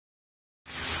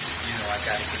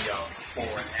for y'all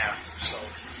before and after. So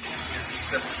this is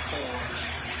the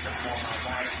before my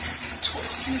body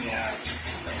twists me out.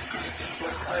 Let's see what this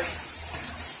looks like.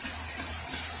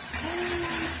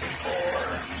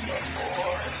 Before.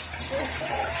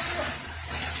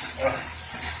 I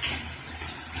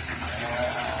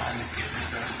need to get this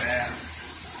done bad.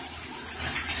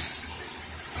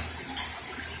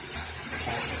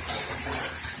 Before.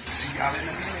 See y'all in a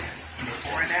minute.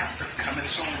 Before and after, coming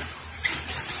soon.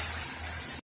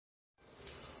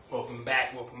 Welcome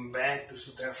back. This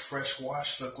is what that fresh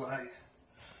wash look like.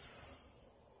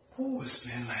 Ooh, it's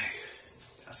been like,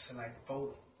 I said like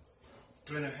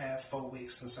 3.5, 4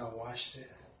 weeks since I washed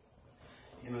it.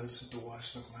 You know, this is what the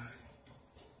wash look like.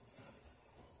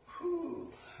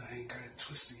 Whew, I ain't got it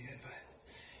twisted yet, but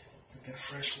look at that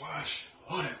fresh wash.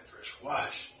 Oh, that fresh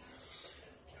wash.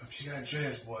 If you got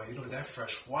dreads, boy, you know that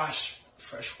fresh wash.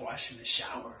 Fresh wash in the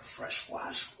shower. Fresh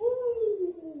wash.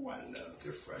 Woo! I love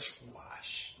the fresh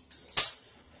wash.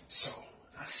 So,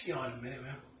 I'll see y'all in a minute,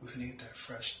 man. We're gonna get that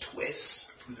fresh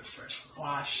twist from the fresh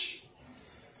wash.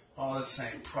 All the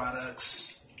same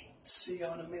products. See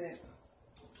y'all in a minute.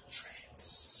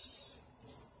 Dreads.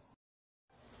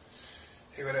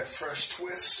 Here with that fresh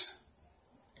twist.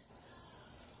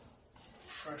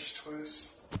 Fresh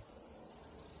twist. Y'all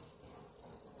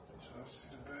see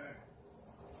the back?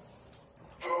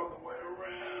 All the way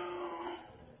around.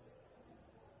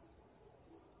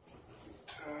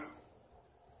 Top.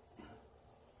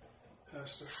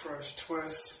 That's the fresh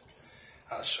twist.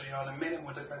 I'll show y'all in a minute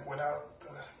what it look like without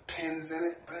the pins in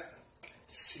it, but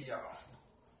see y'all.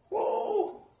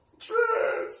 Whoa!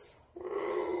 Dreads!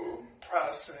 Whoa!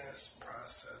 Process.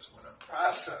 What a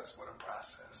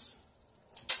process.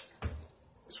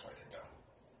 It's worth it though.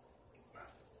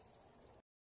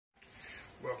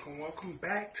 Welcome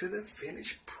back to the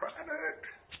finished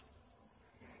product.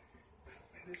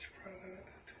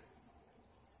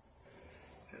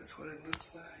 That's what it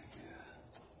looks like, yeah.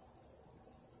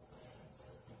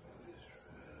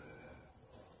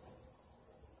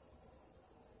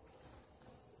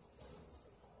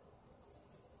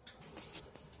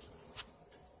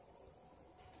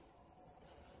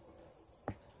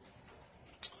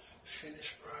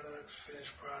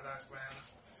 Finished product, man.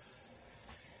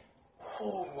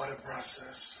 Oh, what a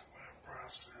process.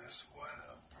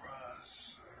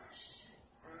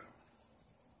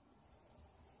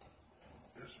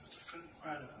 This is the finished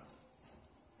product.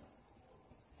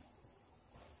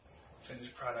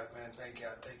 Finished product, man. Thank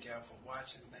y'all for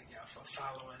watching. Thank y'all for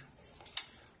following.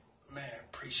 Man,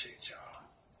 appreciate y'all.